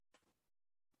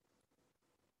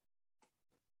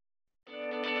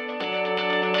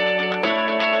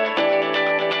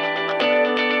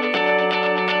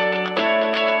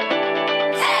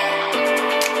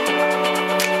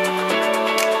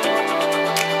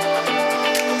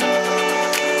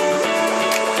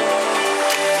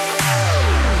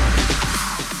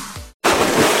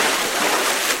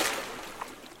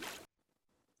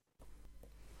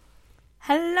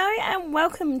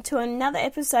welcome to another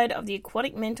episode of the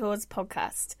Aquatic Mentors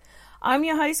podcast. I'm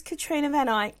your host, Katrina Van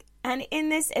Eyck, and in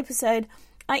this episode,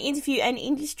 I interview an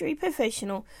industry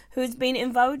professional who has been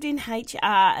involved in HR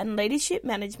and leadership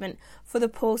management for the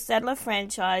Paul Sadler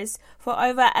franchise for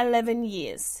over 11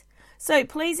 years. So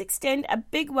please extend a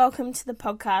big welcome to the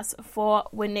podcast for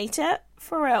Juanita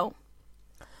Farrell.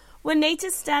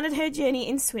 Juanita started her journey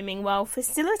in swimming while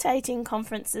facilitating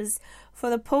conferences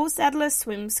for the Paul Sadler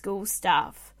Swim School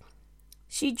staff.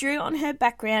 She drew on her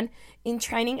background in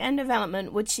training and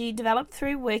development, which she developed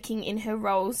through working in her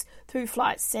roles through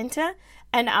Flight Centre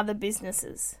and other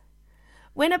businesses.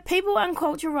 When a people and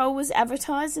culture role was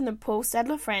advertised in the Paul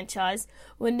Sadler franchise,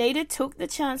 Juanita took the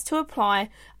chance to apply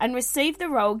and received the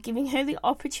role, giving her the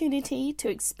opportunity to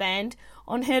expand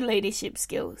on her leadership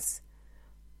skills.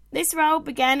 This role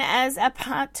began as a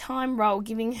part-time role,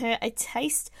 giving her a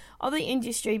taste of the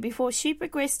industry before she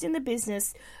progressed in the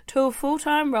business to a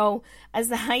full-time role as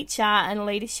the HR and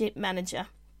leadership manager.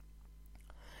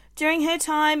 During her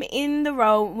time in the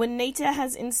role, Juanita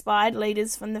has inspired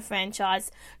leaders from the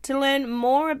franchise to learn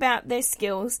more about their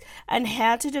skills and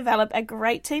how to develop a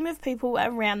great team of people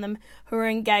around them who are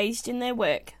engaged in their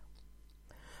work.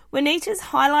 Juanita's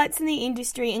highlights in the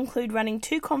industry include running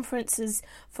 2 conferences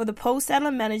for the Paul Sadler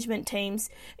management teams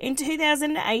in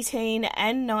 2018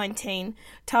 and 19,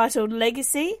 titled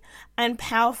Legacy and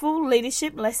Powerful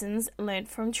Leadership Lessons Learned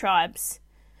from Tribes.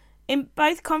 In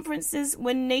both conferences,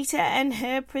 Juanita and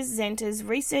her presenters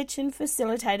researched and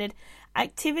facilitated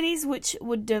activities which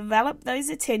would develop those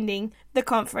attending the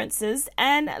conferences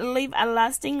and leave a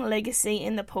lasting legacy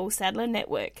in the Paul Sadler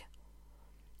network.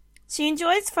 She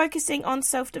enjoys focusing on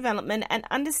self-development and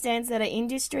understands that our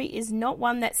industry is not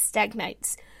one that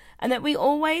stagnates, and that we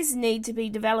always need to be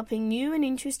developing new and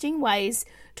interesting ways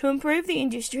to improve the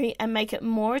industry and make it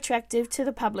more attractive to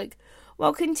the public,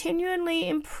 while continually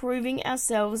improving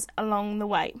ourselves along the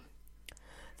way.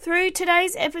 Through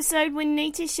today's episode,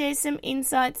 Juanita shares some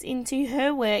insights into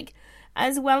her work,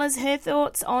 as well as her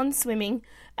thoughts on swimming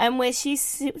and where she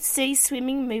sees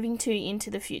swimming moving to into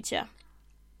the future.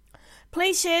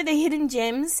 Please share the hidden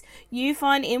gems you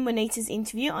find in Juanita's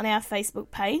interview on our Facebook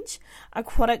page,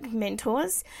 Aquatic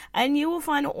Mentors, and you will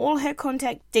find all her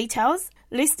contact details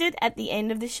listed at the end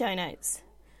of the show notes.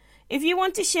 If you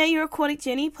want to share your aquatic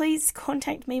journey, please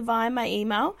contact me via my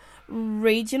email,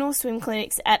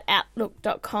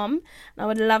 regionalswimclinics@outlook.com, and I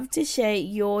would love to share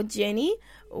your journey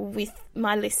with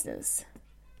my listeners.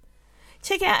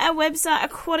 Check out our website,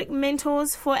 Aquatic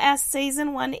Mentors, for our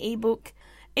Season 1 ebook.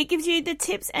 It gives you the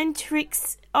tips and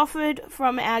tricks offered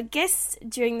from our guests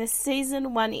during the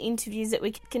Season 1 interviews that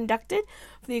we conducted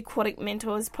for the Aquatic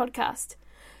Mentors podcast.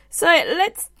 So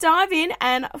let's dive in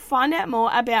and find out more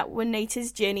about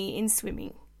Juanita's journey in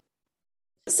swimming.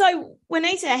 So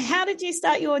Juanita, how did you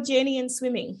start your journey in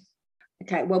swimming?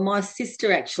 Okay, well, my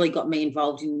sister actually got me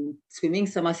involved in swimming.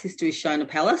 So my sister is Shona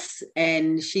Palace,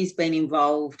 and she's been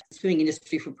involved in the swimming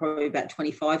industry for probably about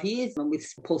 25 years, and with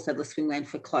Paul Sadler Swimland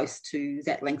for close to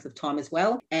that length of time as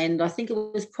well. And I think it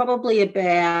was probably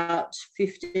about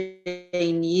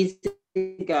 15 years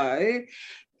ago,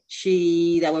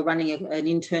 they were running an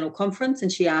internal conference, and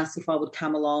she asked if I would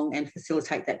come along and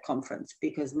facilitate that conference,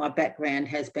 because my background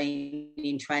has been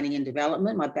in training and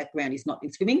development. My background is not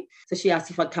in swimming. So she asked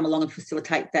if I'd come along and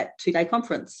facilitate that 2-day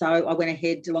conference. So I went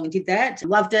ahead along and did that,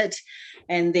 loved it.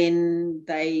 And then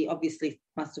they obviously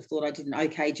must have thought I did an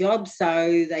okay job.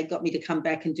 So they got me to come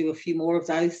back and do a few more of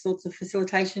those sorts of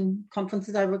facilitation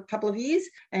conferences over a couple of years.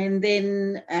 And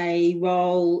then a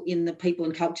role in the people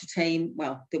and culture team.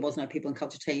 Well, there was no people and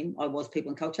culture team. I was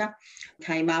people and culture.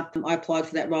 Came up. I applied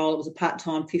for that role. It was a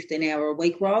part-time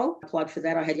 15-hour-a-week role. I applied for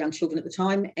that. I had young children at the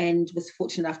time and was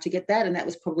fortunate enough to get that. And that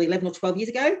was probably 11 or 12 years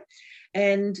ago.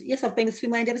 And yes, I've been with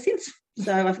Swimland ever since.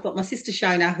 So I've got my sister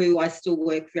Shona, who I still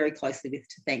work very closely with,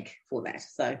 to thank for that.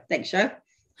 So thanks, Sho.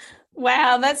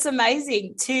 Wow, that's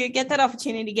amazing to get that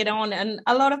opportunity to get on. And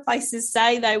a lot of places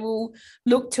say they will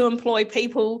look to employ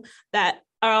people that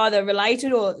are either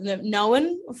related or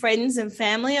known, friends and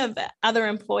family of other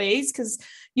employees, because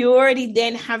you already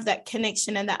then have that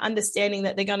connection and that understanding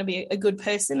that they're going to be a good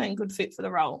person and good fit for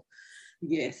the role.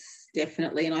 Yes,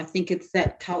 definitely. And I think it's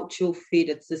that cultural fit.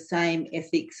 It's the same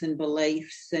ethics and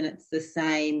beliefs, and it's the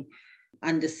same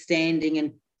understanding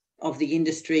and of the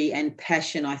industry and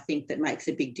passion, I think, that makes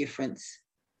a big difference.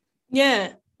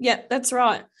 Yeah, that's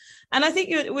right. And I think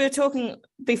we were talking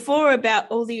before about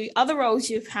all the other roles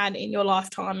you've had in your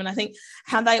lifetime, and I think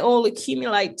how they all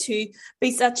accumulate to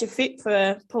be such a fit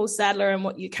for Paul Sadler and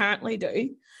what you currently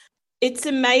do. It's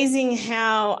amazing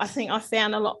how I think I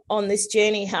found a lot on this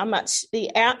journey, how much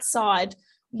the outside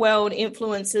world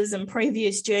influences and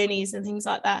previous journeys and things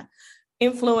like that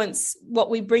influence what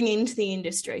we bring into the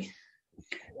industry?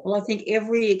 Well, I think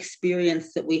every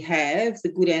experience that we have,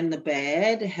 the good and the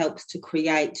bad, helps to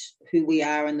create who we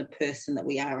are and the person that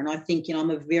we are. And I think, I'm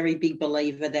a very big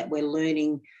believer that we're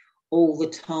learning all the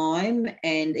time.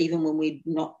 And even when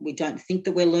we don't think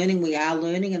that we're learning, we are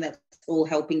learning, and that's all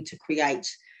helping to create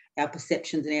our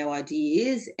perceptions and our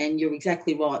ideas. And you're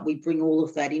exactly right. We bring all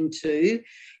of that into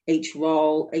each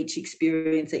role, each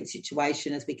experience, each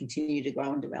situation as we continue to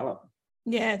grow and develop.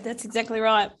 Yeah, that's exactly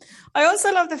right. I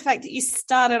also love the fact that you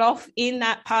started off in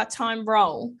that part-time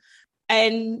role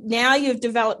and now you've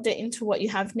developed it into what you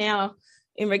have now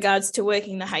in regards to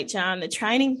working the HR and the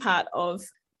training part of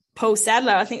Paul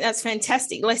Sadler. I think that's a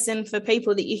fantastic lesson for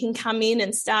people, that you can come in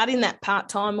and start in that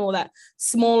part-time or that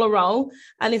smaller role.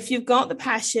 And if you've got the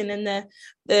passion and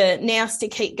the nous to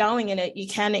keep going in it, you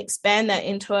can expand that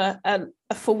into a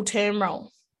full-term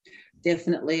role.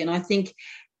 Definitely. And I think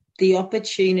the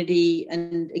opportunity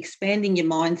and expanding your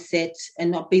mindset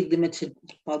and not be limited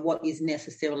by what is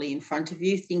necessarily in front of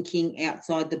you, thinking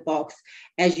outside the box,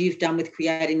 as you've done with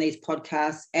creating these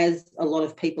podcasts, as a lot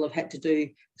of people have had to do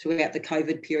throughout the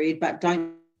COVID period, but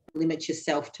don't limit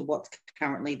yourself to what's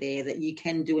currently there, that you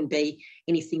can do and be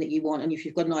anything that you want. And if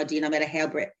you've got an idea, no matter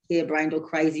how harebrained or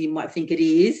crazy you might think it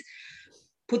is,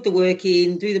 put the work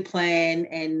in, do the plan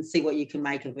and see what you can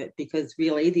make of it, because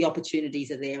really the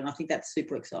opportunities are there. And I think that's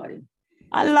super exciting.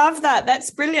 I love that.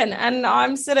 That's brilliant. And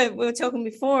we were talking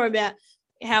before about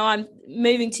how I'm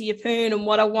moving to Yeppoon and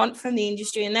what I want from the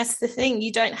industry. And that's the thing.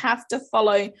 You don't have to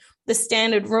follow the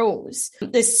standard rules.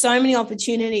 There's so many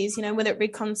opportunities, whether it be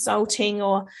consulting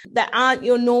or that aren't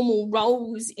your normal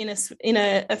roles in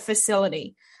a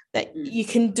facility, that you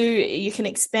can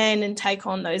expand and take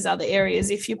on those other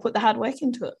areas if you put the hard work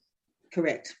into it.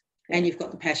 Correct. And you've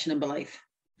got the passion and belief.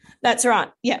 That's right.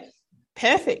 Yeah.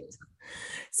 Perfect.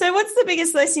 So what's the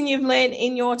biggest lesson you've learned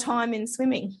in your time in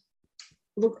swimming?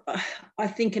 Look, I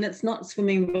think, and it's not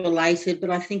swimming related, but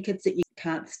I think it's that you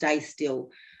can't stay still.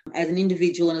 As an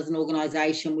individual and as an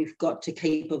organisation, we've got to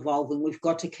keep evolving. We've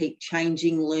got to keep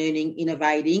changing, learning,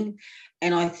 innovating.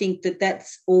 And I think that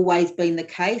that's always been the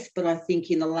case. But I think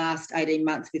in the last 18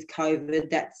 months with COVID,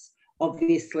 that's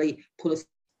obviously put a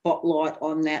spotlight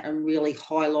on that and really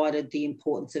highlighted the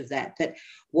importance of that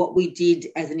what we did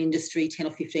as an industry 10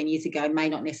 or 15 years ago may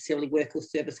not necessarily work or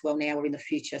serve us well now or in the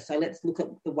future. So let's look at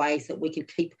the ways that we can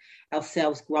keep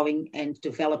ourselves growing and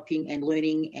developing and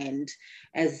learning. And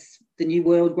as the new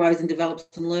world grows and develops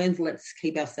and learns, let's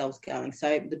keep ourselves going.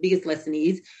 So the biggest lesson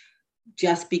is,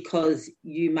 just because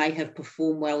you may have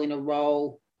performed well in a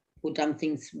role or done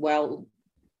things well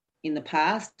in the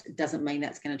past, it doesn't mean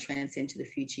that's going to transcend to the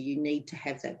future. You need to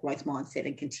have that growth mindset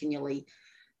and continually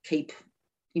keep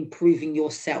improving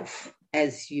yourself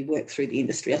as you work through the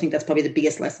industry. I think that's probably the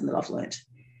biggest lesson that I've learned.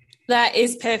 That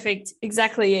is perfect.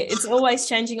 Exactly. It's always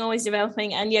changing, always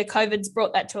developing. And yeah, COVID's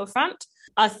brought that to a front.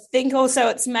 I think also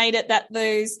it's made it that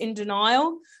those in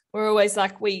denial, we're always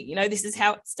like, this is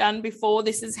how it's done before.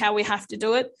 This is how we have to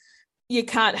do it. You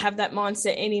can't have that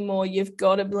mindset anymore. You've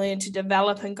got to learn to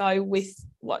develop and go with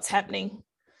what's happening.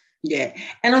 Yeah.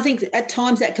 And I think at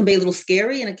times that can be a little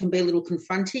scary and it can be a little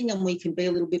confronting, and we can be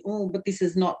a little bit, but this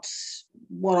is not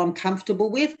what I'm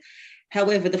comfortable with.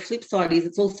 However, the flip side is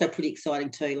it's also pretty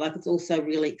exciting too. Like, it's also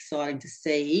really exciting to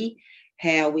see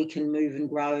how we can move and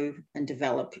grow and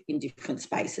develop in different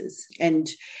spaces. And,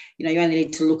 you only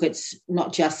need to look at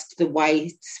not just the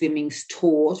way swimming's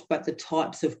taught, but the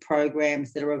types of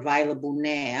programs that are available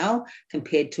now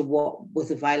compared to what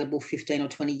was available 15 or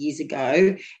 20 years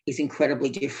ago is incredibly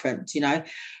different, And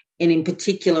in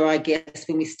particular, I guess,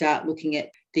 when we start looking at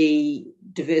the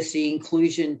diversity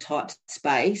inclusion type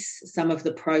space, some of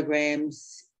the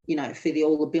programs, for the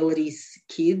all abilities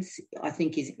kids, I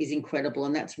think is incredible,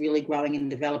 and that's really growing and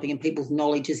developing, and people's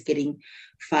knowledge is getting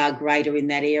far greater in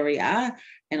that area,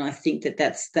 and I think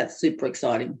that's super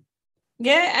exciting.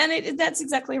 Yeah, and that's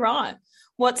exactly right.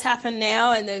 What's happened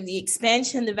now and the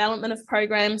expansion, development of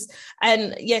programs,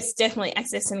 and yes, definitely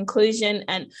access and inclusion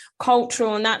and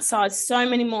cultural on that side, so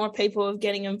many more people are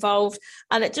getting involved,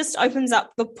 and it just opens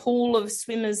up the pool of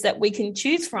swimmers that we can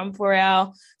choose from for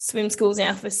our swim schools and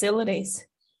our facilities.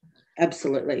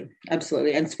 Absolutely.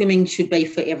 And swimming should be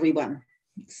for everyone.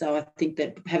 So I think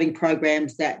that having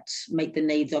programs that meet the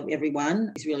needs of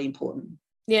everyone is really important.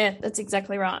 Yeah, that's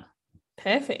exactly right.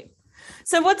 Perfect.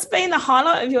 So what's been the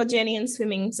highlight of your journey in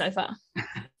swimming so far?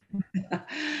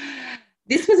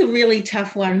 This was a really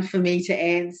tough one for me to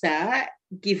answer,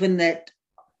 given that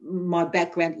my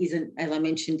background isn't, as I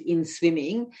mentioned, in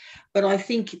swimming, but I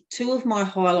think two of my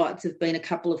highlights have been a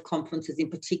couple of conferences in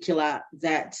particular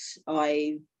that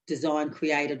I designed,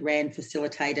 created, ran,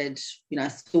 facilitated,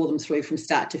 saw them through from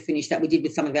start to finish, that we did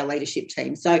with some of our leadership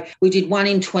team. So we did one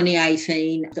in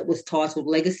 2018 that was titled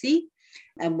Legacy.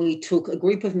 And we took a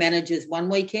group of managers one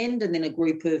weekend and then a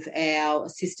group of our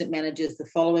assistant managers the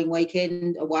following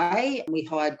weekend away. We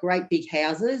hired great big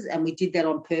houses, and we did that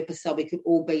on purpose so we could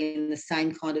all be in the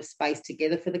same kind of space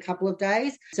together for the couple of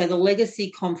days. So the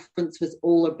Legacy Conference was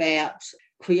all about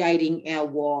creating our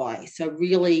why. So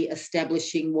really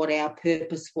establishing what our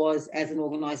purpose was as an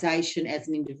organisation, as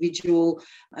an individual.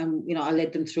 And, I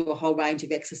led them through a whole range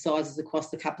of exercises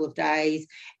across the couple of days,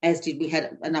 as did we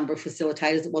had a number of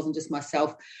facilitators. It wasn't just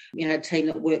myself, a team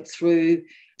that worked through.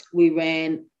 We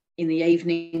ran in the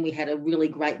evening, we had a really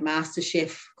great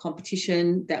MasterChef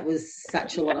competition. That was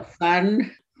such a lot of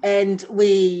fun. And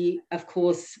we, of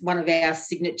course, one of our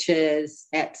signatures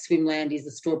at Swimland is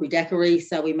the strawberry daiquiri.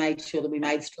 So we made sure that we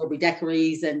made strawberry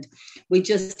daiquiris, and we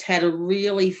just had a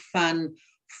really fun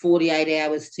 48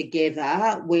 hours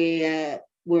together where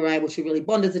we were able to really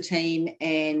bond as a team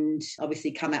and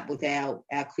obviously come up with our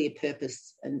clear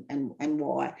purpose and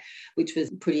why, which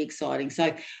was pretty exciting.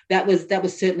 So that was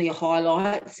certainly a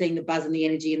highlight, seeing the buzz and the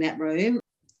energy in that room.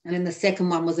 And then the second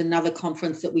one was another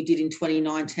conference that we did in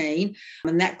 2019.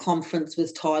 And that conference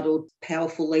was titled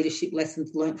Powerful Leadership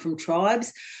Lessons Learnt from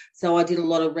Tribes. So I did a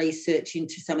lot of research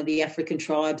into some of the African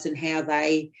tribes and how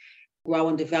they grow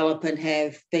and develop and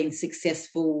have been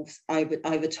successful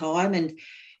over time. And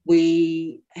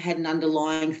we had an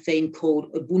underlying theme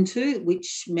called Ubuntu,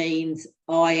 which means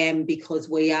I am because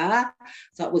we are.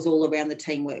 So it was all around the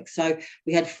teamwork. So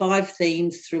we had 5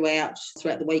 themes throughout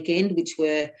the weekend, which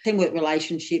were teamwork,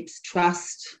 relationships,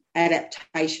 trust,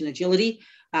 adaptation, agility,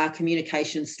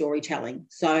 communication, storytelling.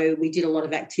 So we did a lot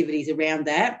of activities around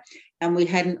that. And we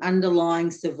had an underlying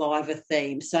survivor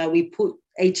theme. So we put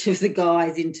each of the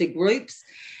guys into groups,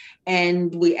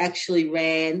 and we actually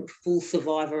ran full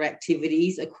survivor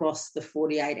activities across the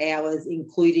 48 hours,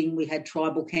 including we had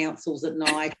tribal councils at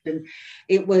night, and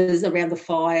it was around the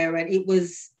fire, and it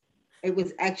was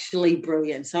actually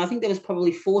brilliant. So I think there was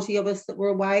probably 40 of us that were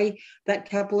away that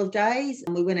couple of days,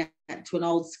 and we went out to an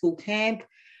old school camp.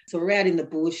 So we're out in the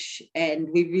bush, and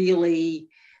we really,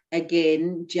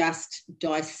 again, just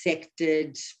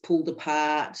dissected, pulled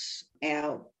apart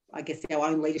our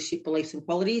own leadership beliefs and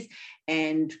qualities,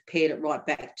 and paired it right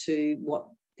back to what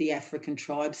the African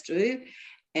tribes do.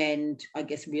 And I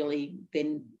guess really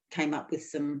then came up with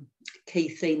some key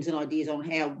themes and ideas on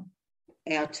how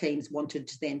our teams wanted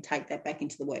to then take that back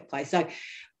into the workplace. So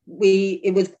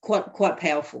it was quite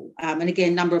powerful. And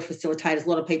again, number of facilitators, a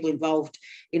lot of people involved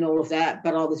in all of that,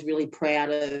 but I was really proud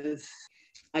of,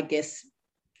 I guess,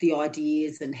 the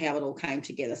ideas and how it all came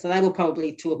together. So they were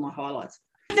probably 2 of my highlights.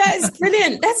 That's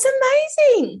brilliant. That's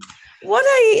amazing. What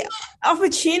a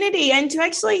opportunity, and to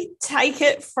actually take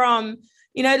it from,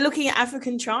 looking at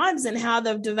African tribes and how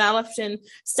they've developed and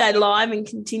stayed alive and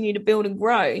continue to build and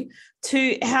grow,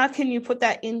 to how can you put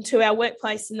that into our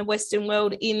workplace in the Western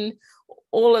world in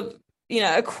all of,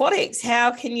 aquatics?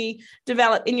 How can you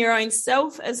develop in your own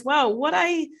self as well? What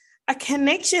a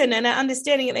connection and an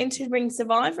understanding, and then to bring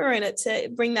Survivor in it, to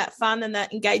bring that fun and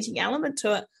that engaging element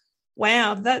to it.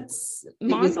 Wow, that's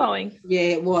mind-blowing. Yeah,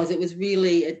 it was. It was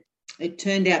really, it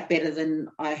turned out better than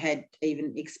I had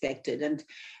even expected.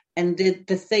 And the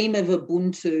theme of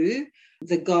Ubuntu,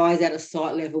 the guys at a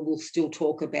site level will still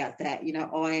talk about that.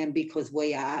 I am because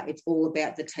we are. It's all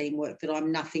about the teamwork, that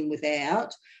I'm nothing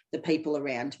without the people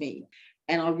around me.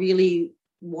 And I really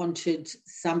wanted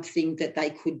something that they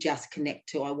could just connect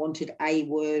to. I wanted a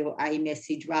word or a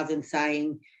message, rather than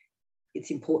saying it's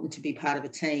important to be part of a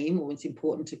team or it's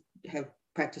important to have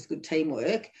practice good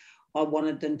teamwork. I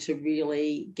wanted them to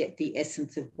really get the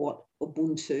essence of what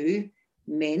Ubuntu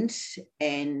meant,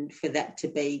 and for that to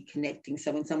be connecting.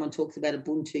 So when someone talks about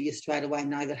Ubuntu, you straight away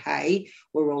know that, hey,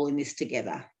 we're all in this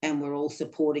together and we're all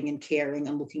supporting and caring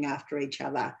and looking after each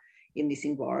other in this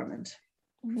environment.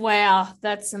 Wow,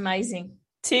 that's amazing.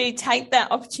 To take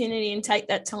that opportunity and take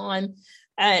that time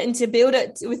and to build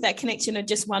it with that connection of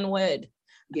just one word.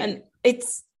 Yeah. And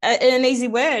it's an easy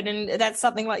word, and that's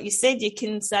something, like you said, you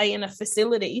can say in a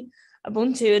facility,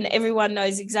 Ubuntu, and everyone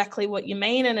knows exactly what you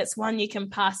mean, and it's one you can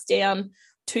pass down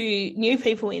to new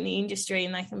people in the industry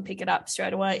and they can pick it up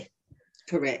straight away.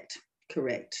 Correct.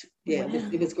 Yeah, wow.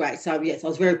 It was great. So, yes, I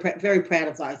was very proud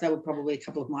of those. They were probably a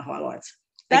couple of my highlights.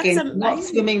 That's Again, amazing. not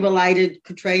swimming related,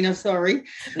 Katrina, sorry.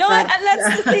 No, and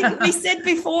that's the thing we said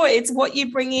before. It's what you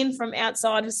bring in from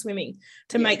outside of swimming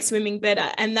to make swimming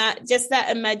better. And that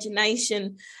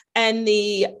imagination and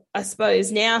the, I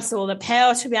suppose, nous or the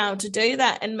power to be able to do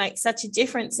that and make such a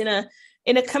difference in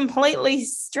a completely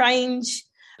strange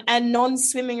and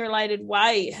non-swimming related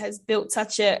way has built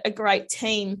such a great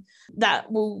team that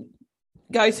will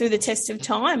go through the test of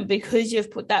time because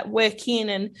you've put that work in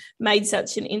and made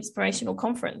such an inspirational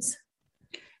conference.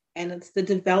 And it's the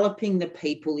developing the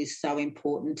people is so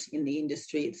important in the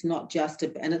industry. It's not just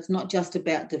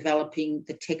about developing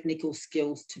the technical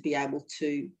skills to be able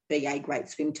to be a great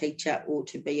swim teacher or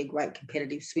to be a great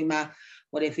competitive swimmer,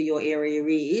 whatever your area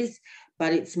is,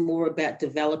 but it's more about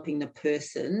developing the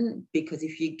person, because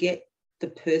if you get the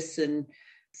person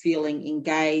feeling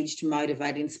engaged,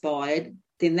 motivated, inspired,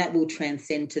 then that will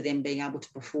transcend to them being able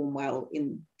to perform well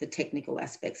in the technical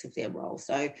aspects of their role.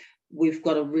 So we've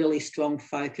got a really strong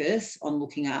focus on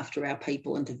looking after our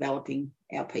people and developing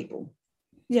our people.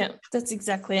 Yeah, that's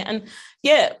exactly it. And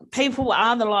yeah, people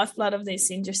are the lifeblood of this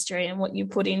industry, and what you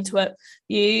put into it,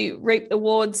 you reap the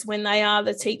rewards when they are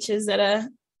the teachers that are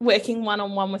working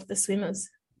one-on-one with the swimmers.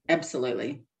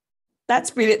 Absolutely.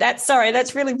 That's brilliant.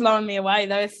 That's really blowing me away.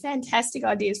 They're fantastic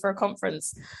ideas for a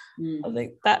conference. I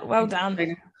think that, well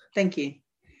done. Thank you.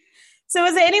 So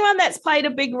is there anyone that's played a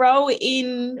big role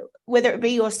in whether it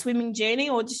be your swimming journey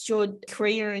or just your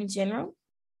career in general?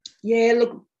 Yeah,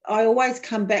 look, I always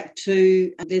come back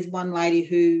to, there's one lady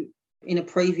who, in a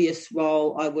previous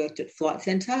role, I worked at Flight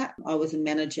Centre. I was a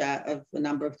manager of a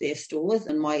number of their stores,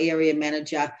 and my area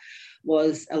manager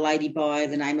was a lady by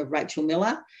the name of Rachel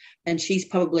Miller, and she's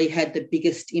probably had the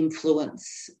biggest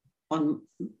influence on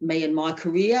me and my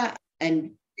career.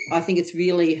 And I think it's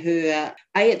really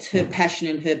it's her passion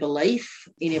and her belief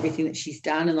in everything that she's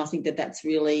done. And I think that that's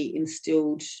really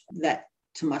instilled that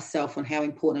to myself on how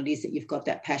important it is that you've got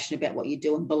that passion about what you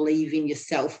do and believe in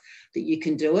yourself that you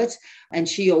can do it. And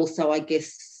she also, I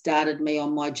guess, started me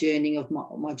on my journey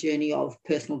of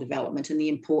personal development and the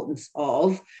importance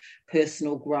of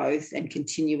personal growth and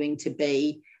continuing to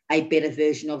be a better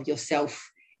version of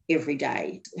yourself every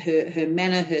day. Her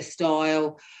manner, her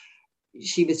style,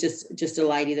 she was just a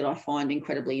lady that I find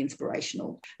incredibly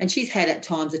inspirational. And she's had at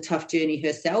times a tough journey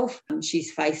herself.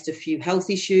 She's faced a few health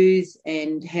issues,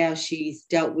 and how she's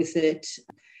dealt with it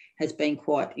has been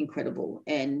quite incredible.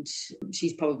 And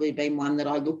she's probably been one that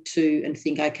I look to and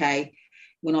think, okay,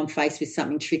 when I'm faced with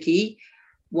something tricky,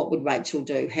 what would Rachel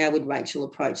do? How would Rachel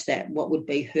approach that? What would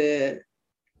be her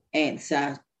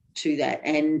answer to that?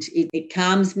 And it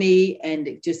calms me, and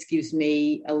it just gives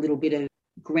me a little bit of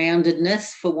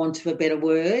groundedness, for want of a better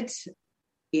word,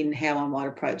 in how I might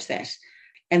approach that.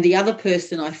 And the other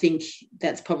person I think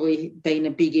that's probably been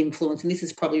a big influence, and this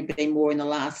has probably been more in the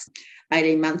last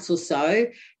 18 months or so,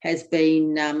 has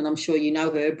been, and I'm sure you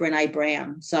know her, Brené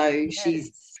Brown. So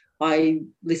I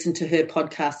listen to her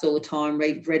podcast all the time,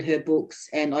 read her books,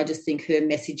 and I just think her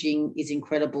messaging is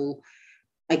incredible,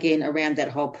 again, around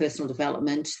that whole personal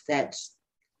development, that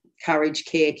courage,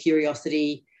 care,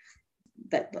 curiosity,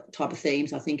 that type of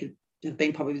themes, I think have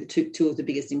been probably the two of the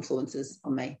biggest influences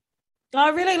on me. I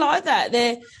really like that.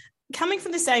 They're coming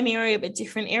from the same area but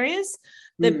different areas.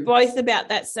 They're both about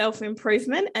that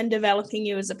self-improvement and developing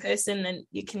you as a person, and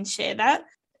you can share that.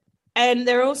 And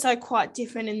they're also quite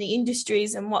different in the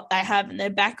industries and what they have and their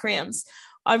backgrounds.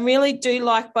 I really do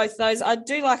like both those. I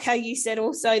do like how you said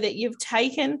also that you've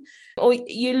taken, or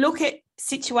you look at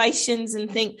situations and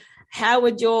think, how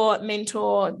would your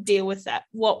mentor deal with that?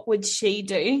 What would she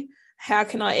do? How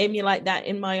can I emulate that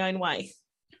in my own way?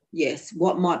 Yes.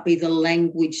 What might be the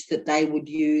language that they would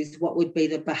use? What would be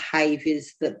the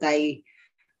behaviours that they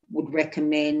would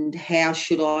recommend? How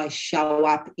should I show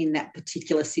up in that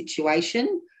particular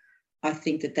situation? I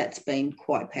think that that's been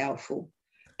quite powerful.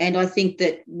 And I think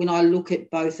that when I look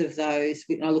at both of those,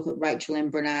 when I look at Rachel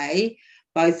and Brené,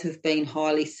 both have been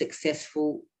highly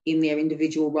successful in their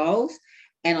individual roles.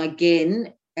 And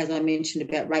again, as I mentioned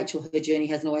about Rachel, her journey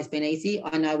hasn't always been easy.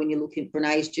 I know when you look at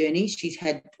Brené's journey, she's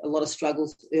had a lot of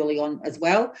struggles early on as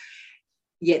well,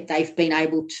 yet they've been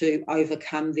able to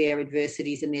overcome their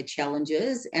adversities and their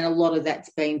challenges. And a lot of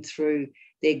that's been through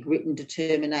their grit and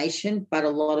determination, but a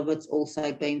lot of it's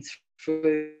also been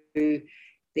through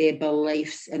their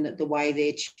beliefs and the way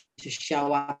they're to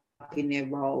show up in their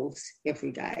roles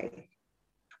every day.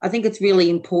 I think it's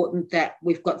really important that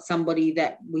we've got somebody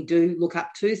that we do look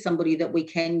up to, somebody that we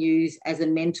can use as a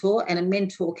mentor. And a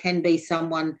mentor can be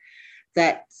someone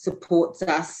that supports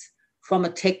us from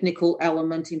a technical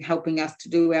element in helping us to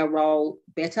do our role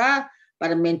better,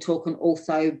 but a mentor can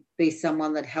also be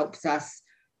someone that helps us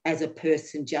as a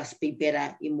person just be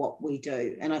better in what we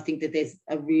do. And I think that there's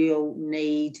a real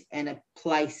need and a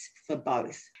place for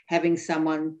both. Having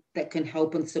someone that can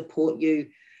help and support you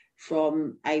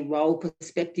from a role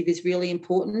perspective is really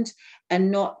important,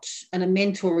 and a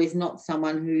mentor is not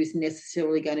someone who's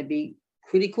necessarily going to be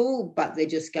critical, but they're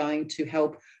just going to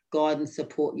help guide and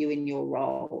support you in your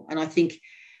role. And I think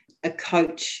a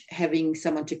coach, having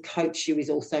someone to coach you, is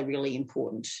also really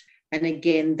important. And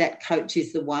again, that coach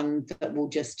is the one that will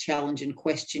just challenge and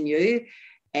question you,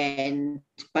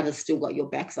 but has still got your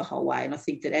back the whole way. And I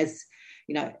think that, as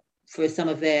you know, for some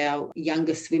of our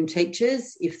younger swim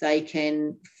teachers, if they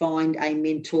can find a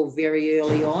mentor very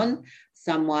early on,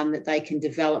 someone that they can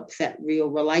develop that real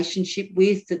relationship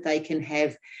with, that they can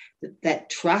have that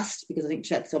trust, because I think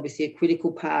that's obviously a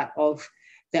critical part of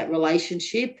that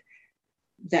relationship,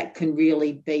 that can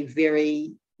really be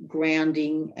very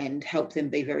grounding and help them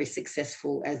be very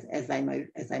successful as they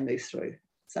move through.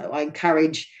 So I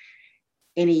encourage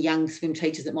any young swim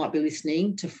teachers that might be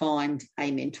listening to find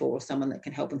a mentor or someone that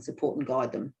can help and support and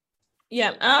guide them.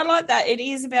 Yeah, I like that. It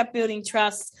is about building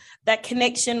trust, that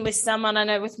connection with someone. I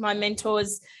know with my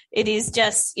mentors, it is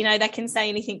just, you know, they can say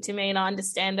anything to me and I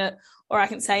understand it, or I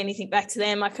can say anything back to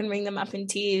them. I can ring them up in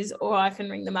tears, or I can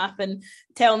ring them up and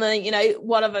tell them, you know,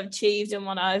 what I've achieved and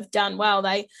what I've done well.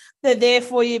 They're there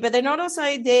for you, but they're not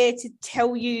also there to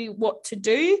tell you what to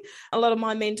do. A lot of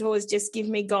my mentors just give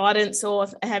me guidance, or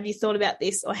have you thought about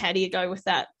this, or how do you go with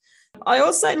that? I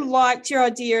also liked your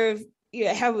idea of, you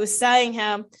know, how we were saying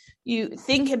how you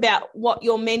think about what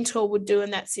your mentor would do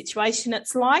in that situation.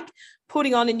 It's like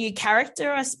putting on a new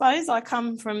character, I suppose. I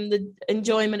come from the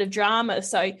enjoyment of drama.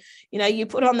 So, you know, you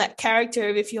put on that character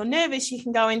of, if you're nervous, you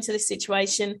can go into the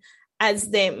situation as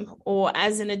them or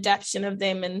as an adaptation of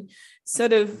them, and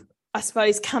sort of, I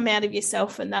suppose, come out of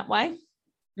yourself in that way.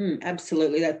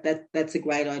 Absolutely. That's a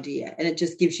great idea. And it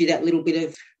just gives you that little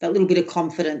bit of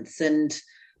confidence, and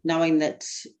knowing that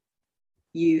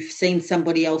you've seen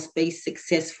somebody else be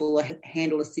successful or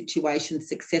handle a situation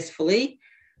successfully.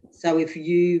 So if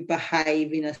you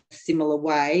behave in a similar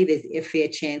way, there's a fair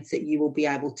chance that you will be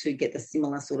able to get the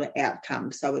similar sort of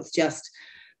outcome. So it's just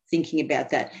thinking about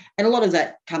that. And a lot of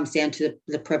that comes down to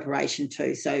the preparation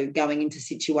too. So going into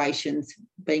situations,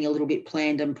 being a little bit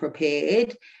planned and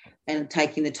prepared, and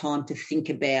taking the time to think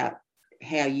about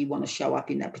how you want to show up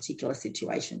in that particular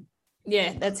situation.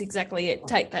 Yeah, that's exactly it.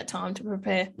 Take that time to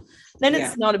prepare. Then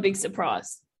it's not a big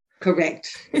surprise.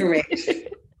 Correct.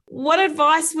 What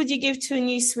advice would you give to a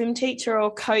new swim teacher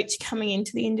or coach coming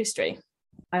into the industry?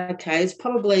 Okay, there's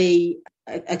probably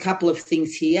a couple of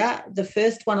things here. The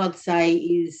first one I'd say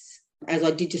is, as I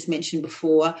did just mention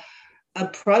before,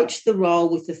 approach the role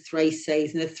with the 3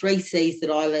 C's. And the 3 C's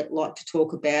that I like to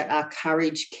talk about are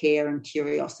courage, care, and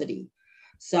curiosity.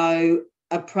 So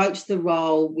approach the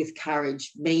role with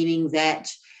courage, meaning that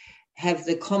have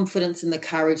the confidence and the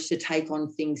courage to take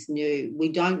on things new. We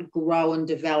don't grow and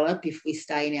develop if we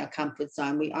stay in our comfort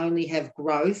zone. We only have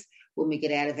growth when we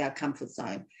get out of our comfort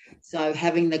zone. So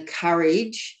having the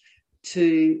courage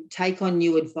to take on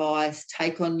new advice,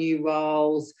 take on new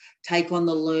roles, take on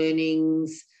the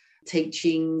learnings,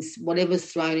 teachings, whatever's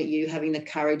thrown at you, having the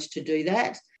courage to do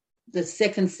that. The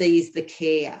second C is the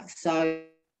care. So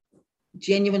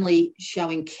genuinely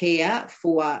showing care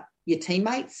for your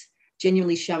teammates,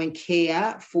 genuinely showing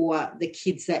care for the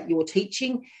kids that you're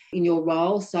teaching in your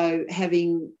role. So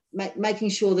making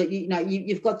sure that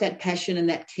you've got that passion and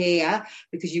that care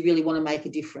because you really want to make a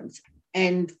difference.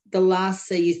 And the last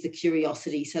C is the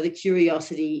curiosity. So the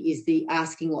curiosity is the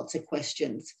asking lots of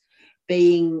questions,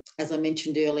 being, as I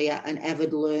mentioned earlier, an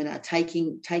avid learner,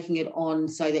 taking it on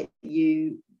so that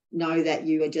you know that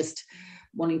you are just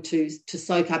wanting to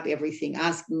soak up everything.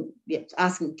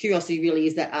 Asking curiosity really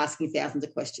is that asking thousands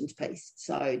of questions piece.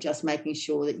 So just making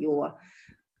sure that you're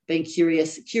being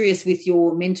curious with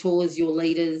your mentors, your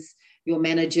leaders, your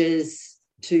managers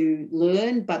to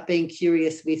learn, but being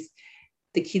curious with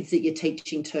the kids that you're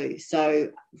teaching too. So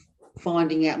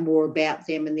finding out more about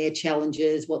them and their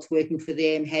challenges, what's working for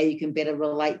them, how you can better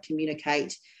relate,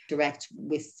 communicate, interact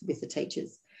with the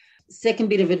teachers. Second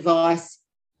bit of advice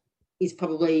is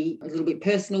probably a little bit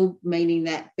personal, meaning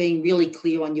that being really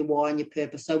clear on your why and your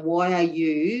purpose. So why are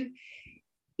you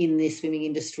in the swimming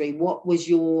industry? What was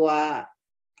your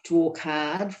draw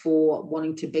card for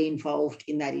wanting to be involved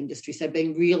in that industry? So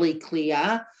being really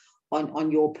clear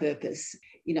on your purpose.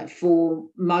 For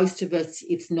most of us,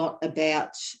 it's not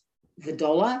about the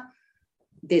dollar.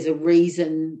 There's a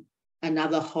reason,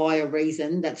 another higher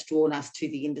reason that's drawn us to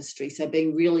the industry. So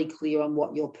being really clear on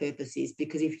what your purpose is,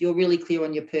 because if you're really clear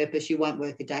on your purpose, you won't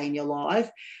work a day in your life,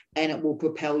 and it will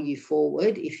propel you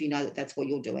forward if you know that that's what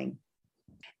you're doing.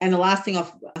 And the last thing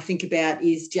I think about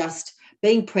is just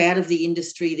being proud of the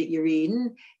industry that you're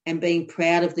in and being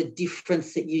proud of the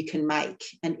difference that you can make.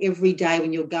 And every day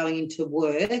when you're going into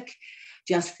work,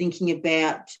 just thinking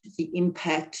about the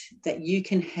impact that you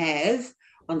can have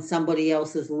on somebody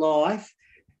else's life,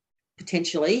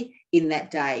 potentially, in that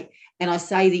day. And I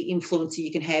say the influence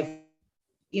you can have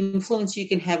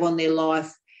on their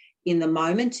life in the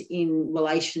moment in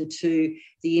relation to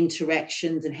the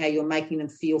interactions and how you're making them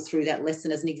feel through that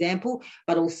lesson as an example,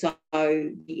 but also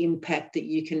the impact that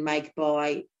you can make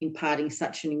by imparting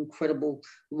such an incredible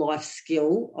life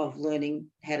skill of learning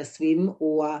how to swim,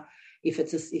 or if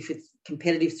it's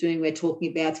competitive swimming, we're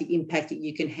talking about the impact that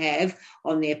you can have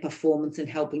on their performance and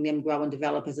helping them grow and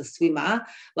develop as a swimmer.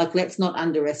 Like, let's not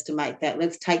underestimate that.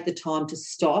 Let's take the time to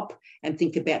stop and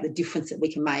think about the difference that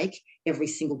we can make every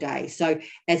single day. So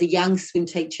as a young swim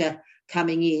teacher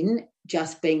coming in,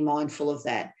 just being mindful of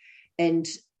that. And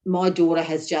my daughter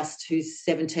who's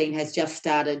 17, has just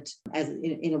started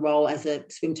in a role as a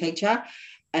swim teacher.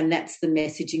 And that's the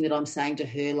messaging that I'm saying to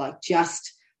her, like,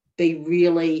 just be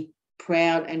really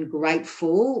proud and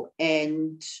grateful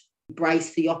and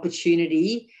embrace the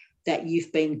opportunity that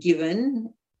you've been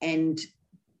given, and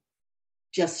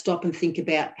just stop and think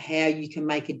about how you can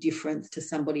make a difference to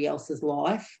somebody else's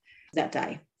life that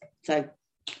day. So,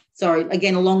 sorry,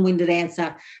 again, a long-winded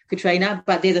answer, Katrina,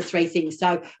 but they're the three things.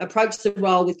 So approach the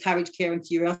role with courage, care and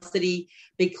curiosity,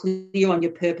 be clear on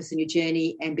your purpose and your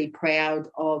journey, and be proud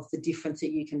of the difference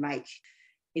that you can make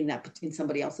in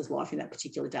somebody else's life in that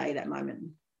particular day, that moment.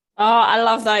 Oh, I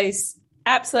love those.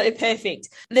 Absolutely perfect.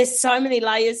 There's so many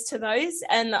layers to those,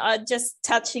 and just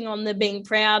touching on the being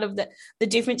proud of the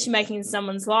difference you're making in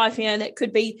someone's life, that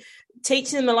could be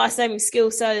teaching them a life-saving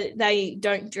skill so they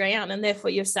don't drown, and therefore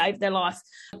you've saved their life.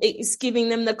 It's giving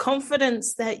them the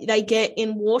confidence that they get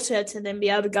in water to then be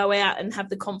able to go out and have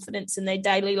the confidence in their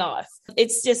daily life.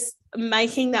 It's just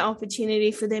making that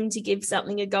opportunity for them to give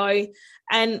something a go,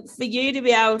 and for you to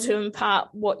be able to impart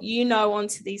what you know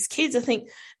onto these kids. I think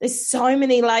there's so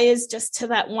many layers just to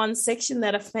that one section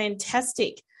that are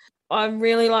fantastic. I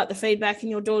really like the feedback, and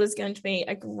your daughter's going to be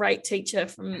a great teacher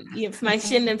from the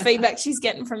information and feedback she's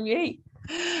getting from you.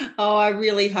 Oh, I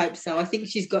really hope so. I think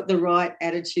she's got the right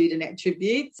attitude and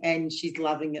attributes, and she's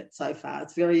loving it so far.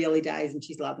 It's very early days and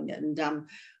she's loving it. And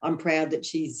I'm proud that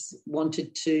she's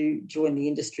wanted to join the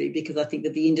industry, because I think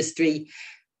that the industry,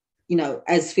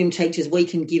 as swim teachers, we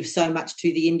can give so much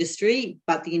to the industry,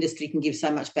 but the industry can give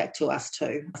so much back to us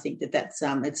too. I think that's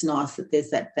it's nice that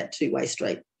there's that two-way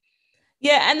street.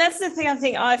 Yeah, and that's the thing I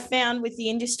think I've found with the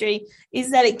industry,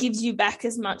 is that it gives you back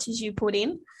as much as you put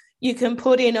in. You can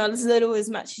put in as little as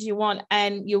much as you want,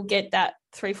 and you'll get that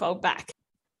threefold back.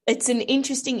 It's an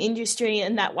interesting industry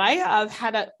in that way. I've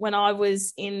had it when I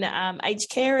was in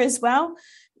aged care as well.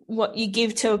 What you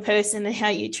give to a person and how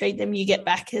you treat them, you get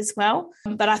back as well.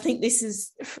 But I think this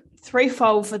is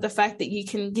threefold for the fact that you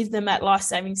can give them that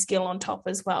life-saving skill on top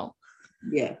as well.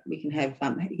 Yeah, you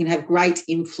can have great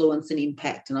influence and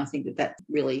impact, and I think that's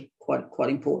really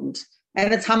quite important.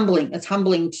 And it's humbling. It's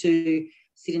humbling to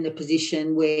sit in a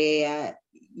position where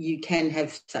you can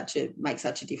make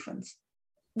such a difference.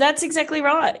 That's exactly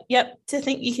right. Yep. To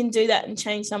think you can do that and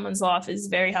change someone's life is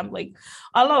very humbling.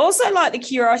 I also like the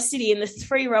curiosity and the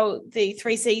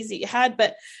three C's that you had,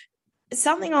 but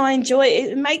something I enjoy,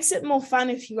 it makes it more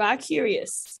fun if you are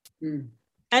curious.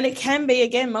 And it can be,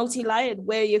 again, multi-layered,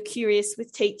 where you're curious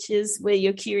with teachers, where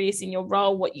you're curious in your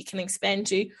role, what you can expand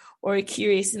to, or you're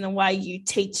curious in the way you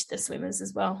teach the swimmers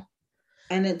as well.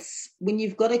 And it's when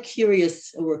you've got a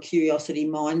curious or a curiosity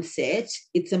mindset,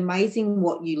 it's amazing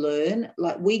what you learn.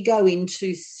 Like, we go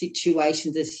into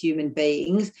situations as human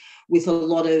beings with a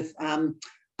lot of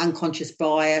unconscious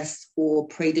bias or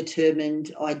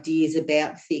predetermined ideas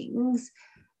about things.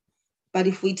 But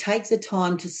if we take the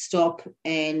time to stop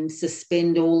and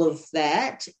suspend all of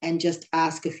that and just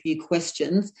ask a few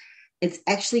questions, it's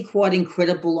actually quite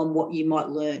incredible on what you might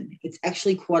learn. It's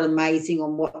actually quite amazing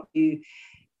on what you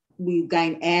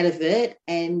gain out of it,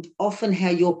 and often how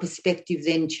your perspective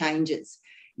then changes.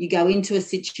 You go into a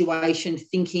situation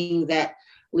thinking that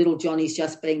little Johnny's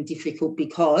just being difficult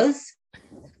because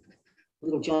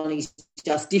little Johnny's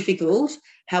just difficult.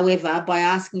 However, by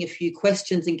asking a few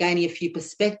questions and gaining a few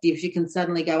perspectives, you can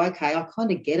suddenly go, okay, I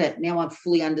kind of get it. Now I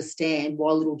fully understand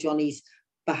why little Johnny's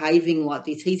behaving like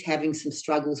this. He's having some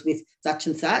struggles with such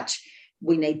and such.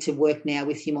 We need to work now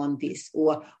with him on this.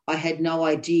 Or I had no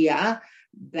idea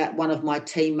that one of my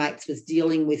teammates was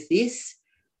dealing with this.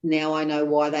 Now I know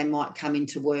why they might come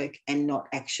into work and not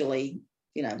actually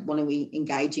want to be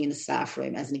engaging in the staff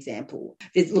room, as an example.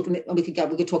 We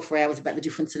could talk for hours about the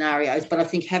different scenarios, but I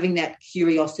think having that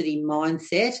curiosity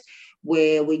mindset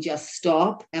where we just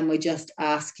stop and we're just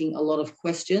asking a lot of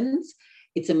questions,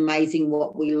 it's amazing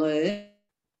what we learn.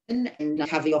 And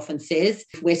Covey often says,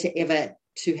 if we're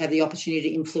to have the opportunity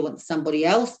to influence somebody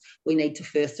else, we need to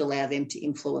first allow them to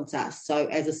influence us. So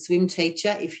as a swim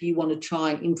teacher, if you want to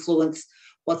try and influence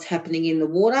what's happening in the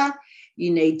water,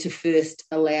 you need to first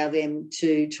allow them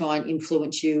to try and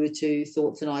influence you to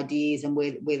thoughts and ideas and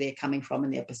where they're coming from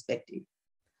and their perspective.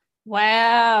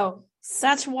 Wow.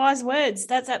 Such wise words.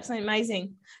 That's absolutely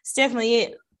amazing. It's definitely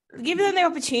it. Give them the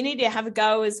opportunity to have a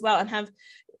go as well and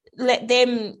let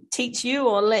them teach you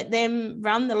or let them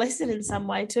run the lesson in some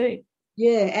way too.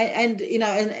 Yeah,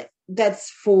 and that's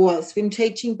for swim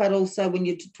teaching, but also when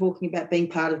you're talking about being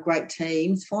part of great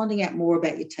teams, finding out more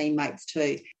about your teammates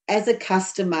too. As a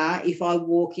customer, if I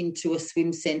walk into a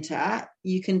swim centre,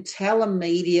 you can tell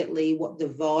immediately what the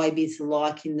vibe is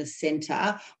like in the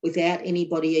centre without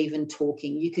anybody even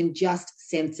talking. You can just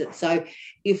sense it. So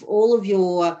if all of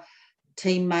your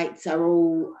teammates are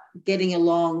all getting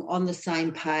along on the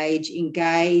same page,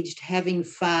 engaged, having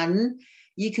fun,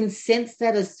 you can sense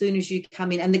that as soon as you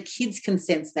come in, and the kids can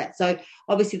sense that. So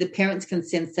obviously the parents can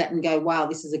sense that and go, wow,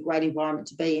 this is a great environment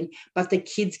to be in, but the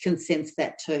kids can sense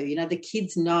that too. The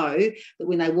kids know that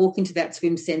when they walk into that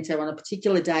swim centre on a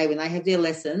particular day when they have their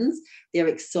lessons, they're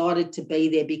excited to be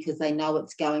there because they know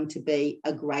it's going to be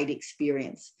a great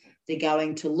experience. They're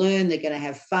going to learn, they're going to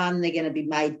have fun, they're going to be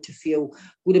made to feel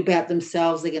good about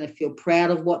themselves, they're going to feel proud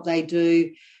of what they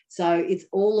do. So it's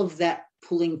all of that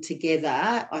pulling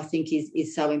together, I think,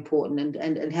 is so important,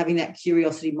 and having that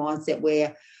curiosity mindset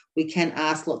where we can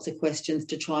ask lots of questions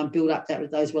to try and build up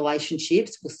those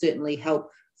relationships will certainly help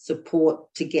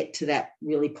support to get to that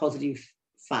really positive,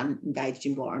 fun, engaged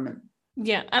environment.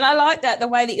 Yeah, and I like that, the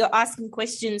way that you're asking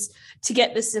questions to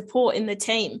get the support in the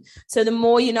team. So the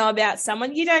more you know about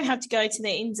someone, you don't have to go to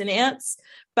their ins and outs,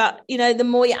 but, the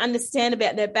more you understand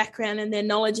about their background and their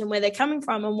knowledge and where they're coming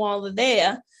from, and while they're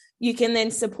there, you can then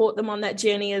support them on that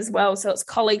journey as well. So it's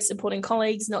colleagues supporting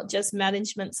colleagues, not just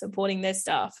management supporting their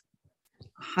staff.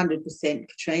 100%,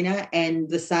 Katrina, and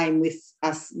the same with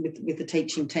us, with the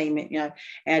teaching team,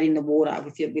 out in the water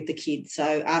with the kids.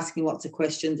 So asking lots of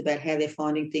questions about how they're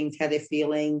finding things, how they're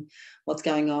feeling, what's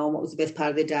going on, what was the best part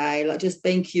of their day, like just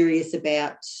being curious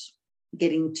about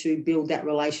getting to build that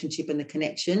relationship and the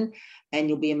connection, and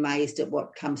you'll be amazed at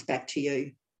what comes back to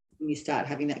you when you start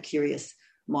having that curious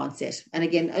mindset. And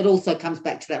again, it also comes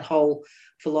back to that whole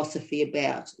philosophy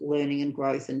about learning and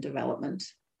growth and development.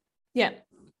 Yeah.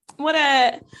 What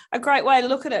a great way to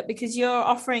look at it, because you're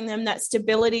offering them that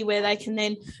stability where they can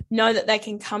then know that they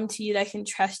can come to you, they can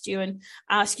trust you and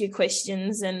ask you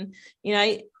questions and,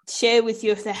 share with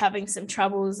you if they're having some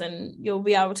troubles, and you'll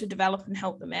be able to develop and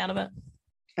help them out of it.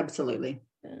 Absolutely.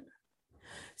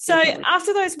 So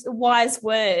after those wise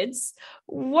words,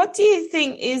 what do you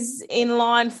think is in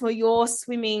line for your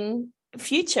swimming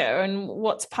future, and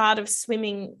what's part of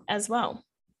swimming as well?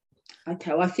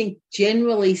 Okay, well, I think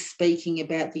generally speaking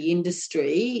about the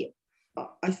industry,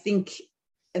 I think,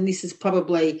 and this is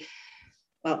probably,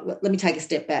 let me take a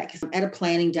step back. At a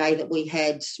planning day that we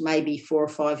had maybe 4 or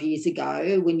 5 years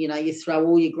ago, when, you throw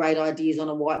all your great ideas on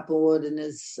a whiteboard, and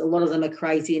there's a lot of them are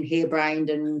crazy and harebrained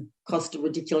and cost a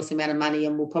ridiculous amount of money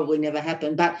and will probably never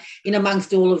happen. But in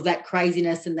amongst all of that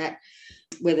craziness and that,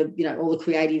 whether, all the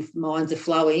creative minds are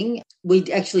flowing,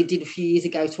 we actually did a few years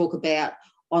ago talk about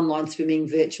online swimming,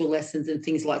 virtual lessons and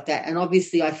things like that. And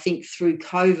obviously I think through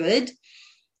COVID,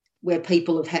 where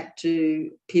people have had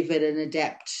to pivot and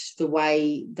adapt the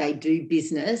way they do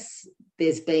business,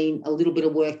 there's been a little bit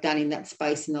of work done in that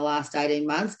space in the last 18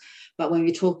 months. But when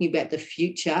we're talking about the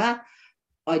future,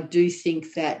 I do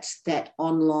think that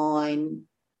online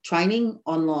training,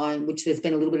 which there's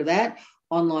been a little bit of that,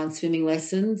 online swimming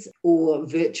lessons or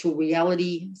virtual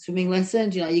reality swimming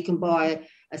lessons, you can buy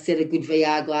a set of good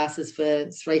VR glasses for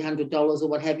 $300 or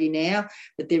what have you now,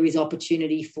 but there is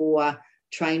opportunity for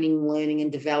training, learning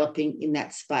and developing in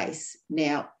that space.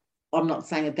 Now, I'm not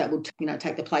saying that will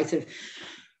take the place of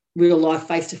real life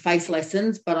face-to-face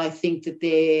lessons, but I think that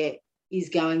there is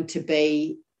going to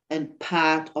be a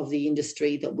part of the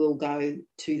industry that will go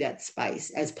to that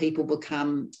space as people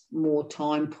become more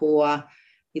time poor.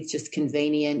 It's just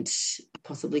convenient,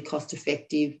 possibly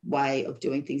cost-effective way of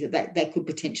doing things. That could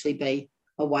potentially be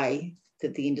a way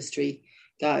that the industry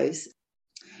goes.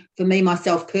 For me,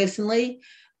 myself personally,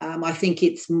 I think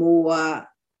it's more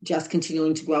just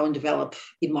continuing to grow and develop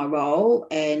in my role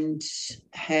and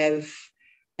have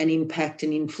an impact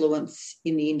and influence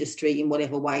in the industry in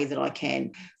whatever way that I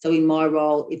can. So in my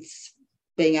role, it's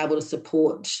being able to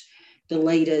support the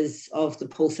leaders of the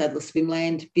Paul Sadler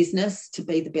Swimland business to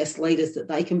be the best leaders that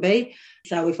they can be.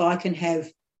 So if I can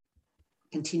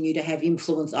continue to have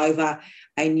influence over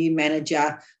a new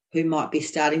manager who might be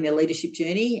starting their leadership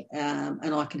journey,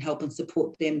 and I can help and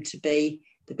support them to be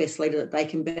the best leader that they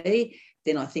can be,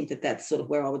 then I think that that's sort of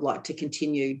where I would like to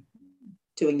continue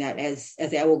doing that as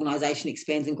our organisation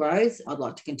expands and grows. I'd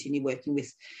like to continue working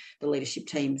with the leadership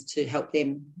teams to help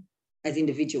them as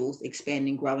individuals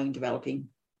expanding, growing, developing.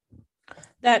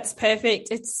 That's perfect.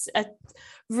 It's a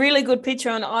really good picture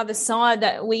on either side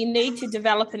that we need to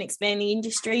develop and expand the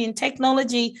industry, and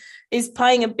technology is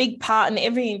playing a big part in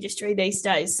every industry these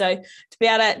days. So to be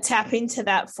able to tap into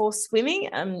that for swimming,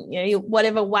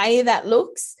 whatever way that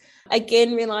looks,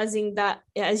 again, realizing that,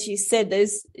 as you said,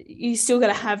 you still got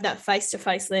to have that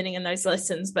face-to-face learning and those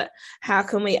lessons, but how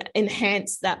can we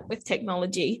enhance that with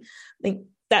technology? I think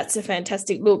that's a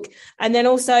fantastic look. And then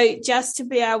also just to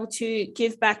be able to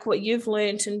give back what you've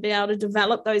learned and be able to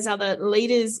develop those other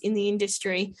leaders in the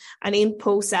industry and in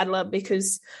Paul Sadler,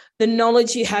 because the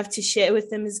knowledge you have to share with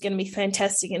them is going to be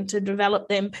fantastic, and to develop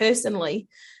them personally,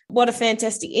 what a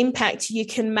fantastic impact you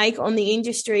can make on the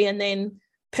industry and then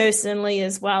personally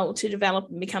as well, to develop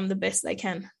and become the best they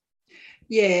can.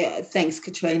 Yeah, thanks,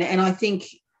 Katrina. And I think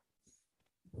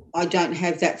I don't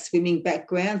have that swimming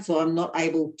background, so I'm not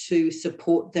able to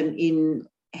support them in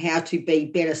how to be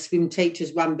better swim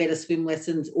teachers, run better swim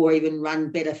lessons, or even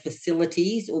run better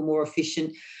facilities or more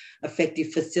efficient,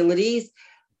 effective facilities.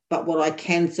 But what I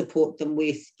can support them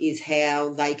with is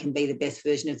how they can be the best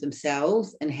version of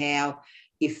themselves, and how,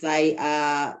 if they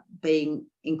are being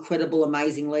incredible,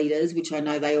 amazing leaders, which I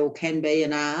know they all can be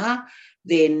and are,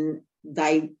 then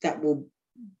that will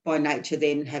by nature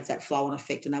then have that flow-on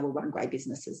effect, and they will run great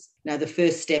businesses. Now, the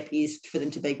first step is for them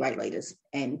to be great leaders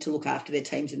and to look after their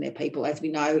teams and their people. As we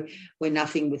know, we're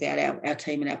nothing without our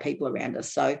team and our people around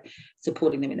us. So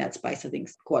supporting them in that space, I think,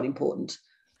 is quite important.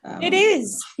 It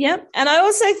is, yeah. And I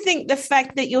also think the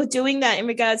fact that you're doing that in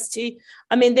regards to,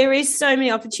 there is so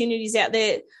many opportunities out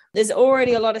there. There's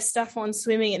already a lot of stuff on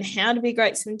swimming and how to be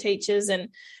great swim teachers and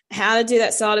how to do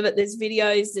that side of it. There's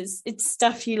videos, it's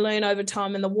stuff you learn over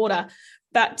time in the water.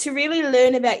 But to really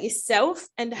learn about yourself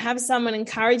and to have someone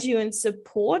encourage you and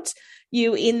support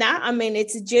you in that,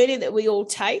 it's a journey that we all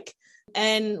take,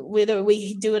 and whether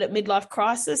we do it at midlife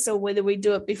crisis or whether we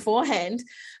do it beforehand.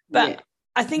 But yeah,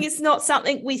 I think it's not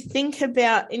something we think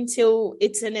about until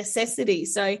it's a necessity.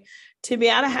 So to be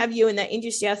able to have you in that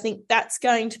industry, I think that's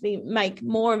going to make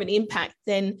more of an impact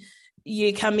than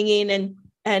you coming in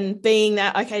and being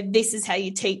that, okay, this is how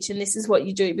you teach and this is what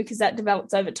you do, because that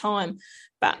develops over time.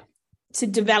 But to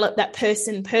develop that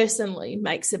person personally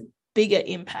makes a bigger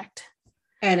impact.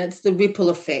 And it's the ripple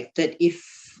effect that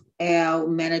if our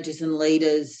managers and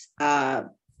leaders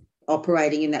are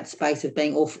operating in that space of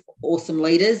being awesome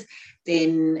leaders,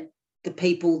 then the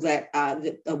people that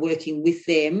are working with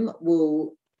them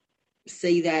will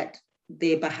see that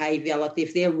their behaviour, like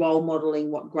if they're role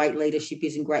modelling what great leadership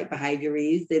is and great behaviour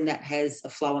is, then that has a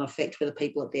flow-on effect for the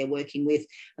people that they're working with,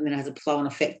 and then it has a flow-on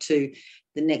effect to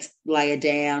the next layer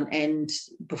down. And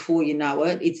before you know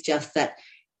it, it's just that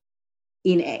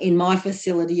in my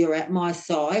facility or at my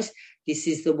site, this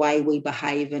is the way we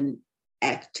behave and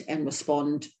act and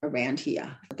respond around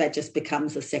here. That just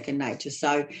becomes a second nature.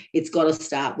 So it's got to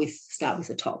start with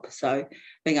the top. So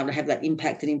being able to have that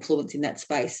impact and influence in that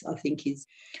space, I think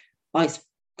I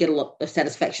get a lot of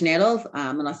satisfaction out of,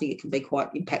 and I think it can be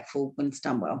quite impactful when it's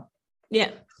done well.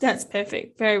 Yeah, that's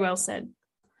perfect. Very well said.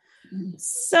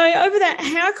 So over that,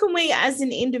 how can we as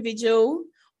an individual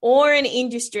or an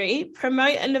industry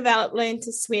promote and develop Learn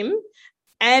to Swim,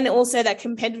 and also that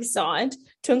competitive side,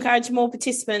 to encourage more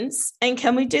participants? And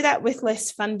can we do that with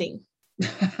less funding?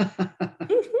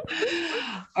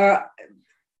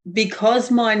 Because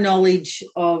my knowledge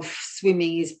of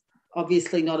swimming is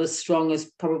obviously not as strong as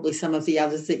probably some of the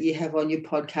others that you have on your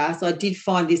podcast, I did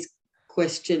find this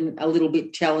question a little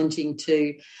bit challenging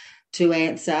to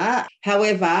answer.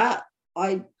 However,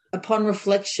 upon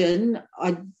reflection,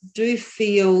 I do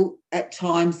feel at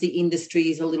times the industry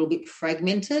is a little bit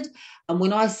fragmented. And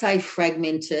when I say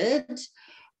fragmented,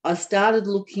 I started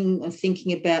looking and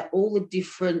thinking about all the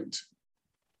different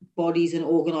bodies and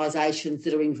organisations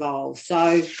that are involved.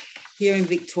 So here in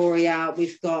Victoria,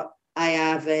 we've got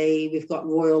ARV, we've got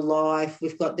Royal Life,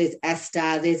 there's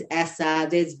ASTA, there's ASA,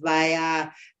 there's VEA,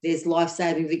 there's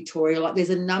Lifesaving Victoria. Like, there's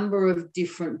a number of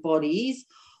different bodies,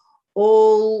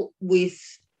 all with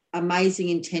amazing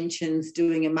intentions,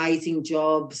 doing amazing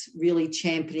jobs, really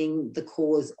championing the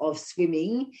cause of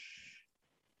swimming,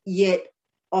 yet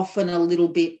often a little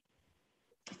bit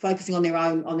focusing on their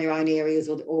own areas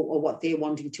or what they're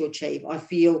wanting to achieve. I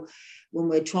feel when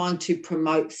we're trying to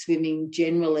promote swimming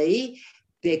generally,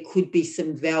 there could be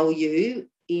some value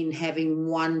in having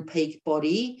one peak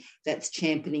body that's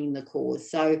championing the cause.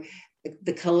 So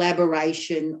the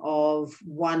collaboration of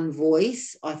one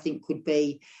voice, I think, could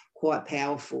be quite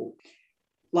powerful.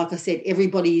 Like I said,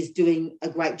 everybody is doing a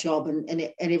great job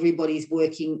and everybody's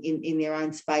working in their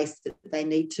own space that they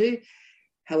need to.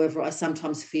 However, I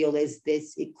sometimes feel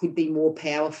it could be more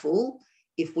powerful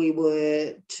if we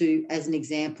were to, as an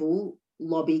example,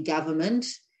 lobby government,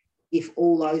 if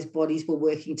all those bodies were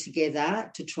working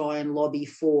together to try and lobby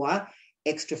for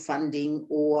extra funding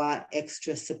or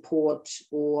extra support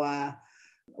or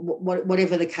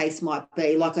whatever the case might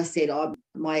be. Like I said,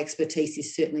 my expertise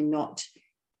is certainly not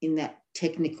in that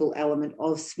technical element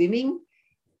of swimming,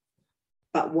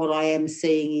 but what I am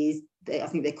seeing is I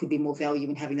think there could be more value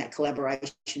in having that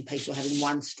collaboration piece or having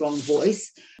one strong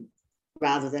voice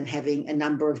rather than having a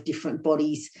number of different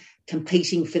bodies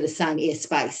competing for the same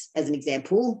airspace, as an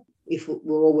example. If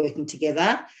we're all working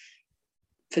together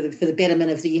for the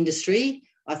betterment of the industry,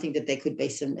 I think that there could be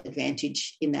some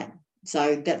advantage in that.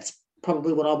 So that's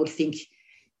probably what I would think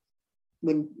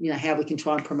when, how we can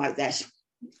try and promote that.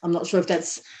 I'm not sure if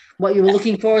that's what you were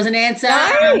looking for as an answer.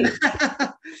 No,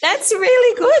 that's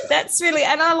really good.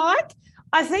 And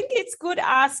I think it's good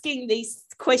asking these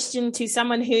questions to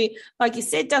someone who, like you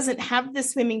said, doesn't have the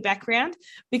swimming background,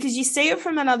 because you see it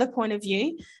from another point of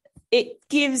view. It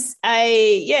gives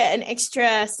an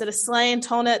extra sort of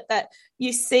slant on it that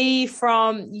you see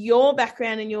from your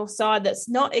background and your side that's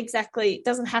not exactly,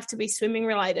 doesn't have to be swimming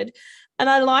related. And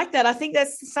I like that. I think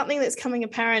that's something that's coming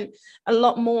apparent a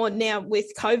lot more now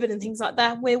with COVID and things like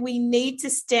that, where we need to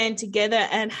stand together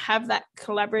and have that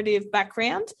collaborative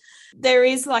background. There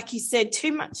is, like you said,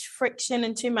 too much friction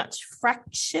and too much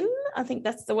fraction, I think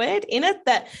that's the word, in it,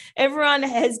 that everyone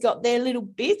has got their little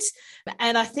bit.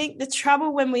 And I think the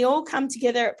trouble when we all come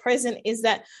together at present is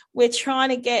that we're trying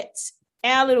to get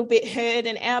our little bit heard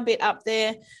and our bit up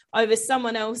there over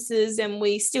someone else's, and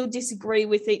we still disagree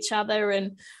with each other,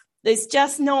 and there's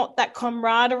just not that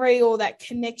camaraderie or that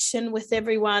connection with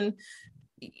everyone.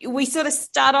 We sort of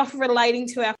start off relating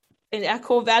to our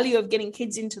core value of getting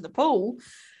kids into the pool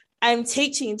and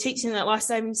teaching that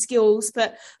life-saving skills.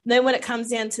 But then when it comes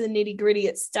down to the nitty-gritty,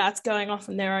 it starts going off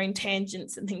on their own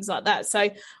tangents and things like that.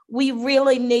 So we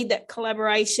really need that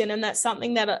collaboration, and that's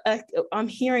something that I'm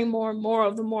hearing more and more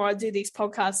of the more I do these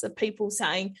podcasts, of people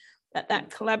saying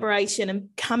that collaboration and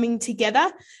coming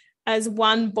together as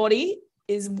one body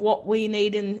is what we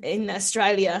need in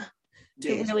Australia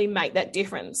to really make that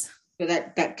difference. So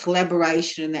that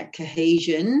collaboration and that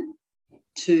cohesion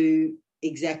to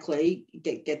exactly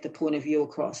get the point of view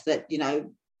across, that,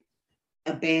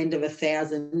 a band of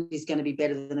 1,000 is going to be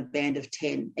better than a band of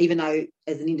 10, even though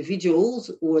as an individual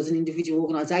or as an individual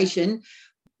organisation,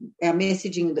 our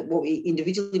messaging that what we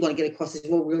individually want to get across is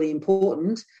all really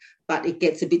important, but it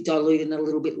gets a bit diluted and a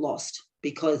little bit lost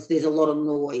because there's a lot of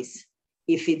noise.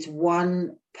 If it's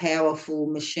one powerful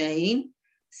machine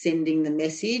sending the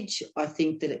message, I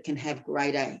think that it can have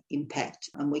greater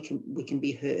impact and we can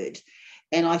be heard.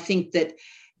 And I think that,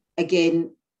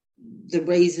 again, the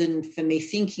reason for me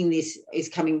thinking this is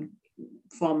coming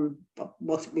from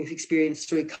what we've experienced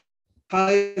through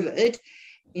COVID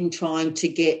in trying to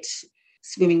get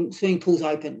swimming pools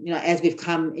open. As we've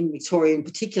come in Victoria in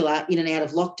particular, in and out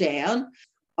of lockdown,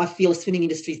 I feel the swimming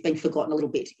industry has been forgotten a little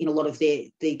bit in a lot of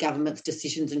the government's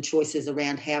decisions and choices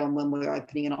around how and when we're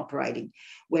opening and operating.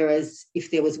 Whereas if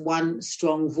there was one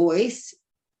strong voice,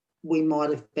 we might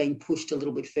have been pushed a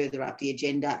little bit further up the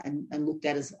agenda and looked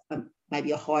at as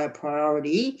maybe a higher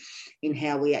priority in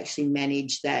how we actually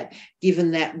manage that,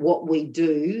 given that what we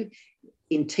do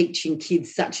in teaching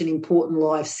kids such an important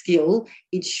life skill,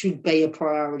 it should be a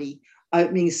priority.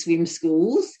 Opening swim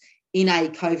schools in a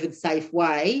COVID-safe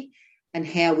way and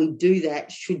how we do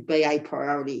that should be a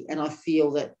priority. And I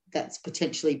feel that that's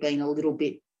potentially been a little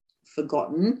bit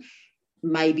forgotten,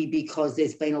 maybe because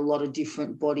there's been a lot of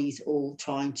different bodies all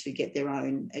trying to get their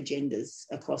own agendas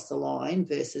across the line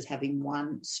versus having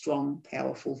one strong,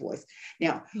 powerful voice.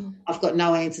 Now, I've got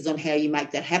no answers on how you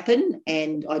make that happen,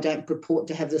 and I don't purport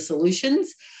to have the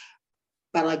solutions,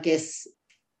 but I guess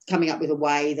coming up with a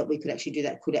way that we could actually do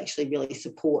that could actually really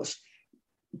support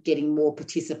getting more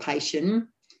participation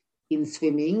in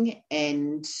swimming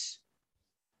and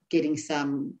getting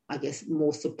some, I guess,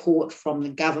 more support from the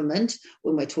government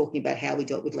when we're talking about how we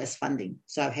do it with less funding.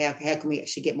 So how can we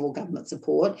actually get more government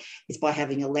support? Is by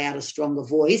having a louder, stronger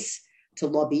voice to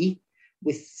lobby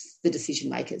with the decision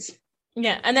makers.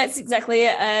 Yeah, and that's exactly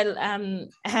it.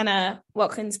 Hannah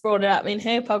Watkins brought it up in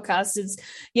her podcast, is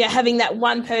having that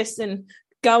one person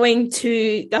going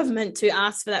to government to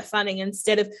ask for that funding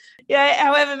instead of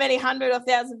however many 100 or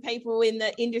 1,000 people in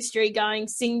the industry going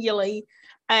singularly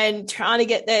and trying to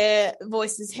get their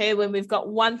voices heard, when we've got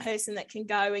one person that can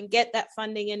go and get that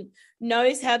funding and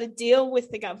knows how to deal with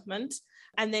the government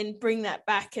and then bring that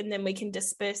back, and then we can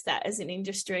disperse that as an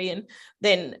industry. And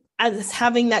then as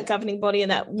having that governing body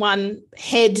and that one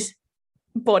head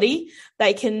body,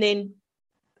 they can then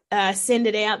send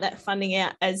it out, that funding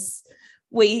out, as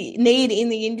we need in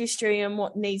the industry and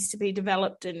what needs to be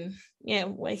developed, and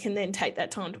we can then take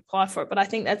that time to apply for it. But I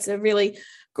think that's a really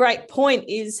great point,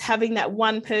 is having that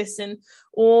one person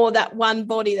or that one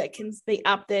body that can be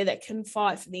up there that can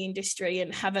fight for the industry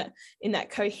and have it in that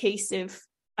cohesive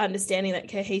understanding, that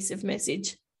cohesive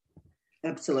message.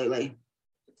 Absolutely.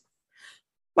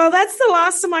 Well, that's the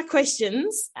last of my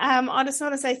questions. I just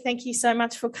want to say thank you so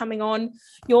much for coming on.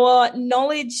 Your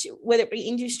knowledge, whether it be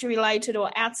industry related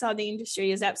or outside the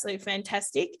industry, is absolutely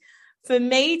fantastic. For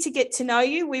me to get to know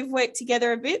you, we've worked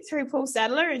together a bit through Paul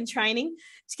Sadler and training.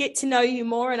 To get to know you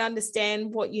more and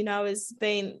understand what you know has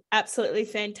been absolutely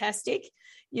fantastic.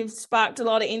 You've sparked a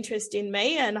lot of interest in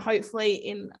me, and hopefully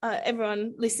in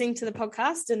everyone listening to the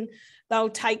podcast, and they'll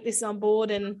take this on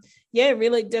board and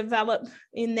really develop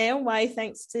in their way,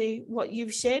 thanks to what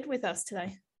you've shared with us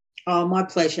today. Oh, my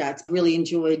pleasure. It's really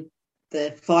enjoyed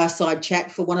the fireside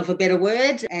chat, for want of a better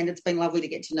word, and it's been lovely to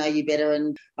get to know you better,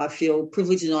 and I feel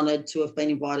privileged and honoured to have been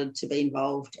invited to be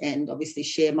involved and obviously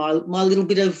share my little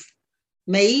bit of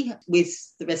me with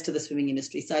the rest of the swimming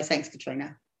industry. So thanks,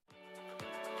 Katrina.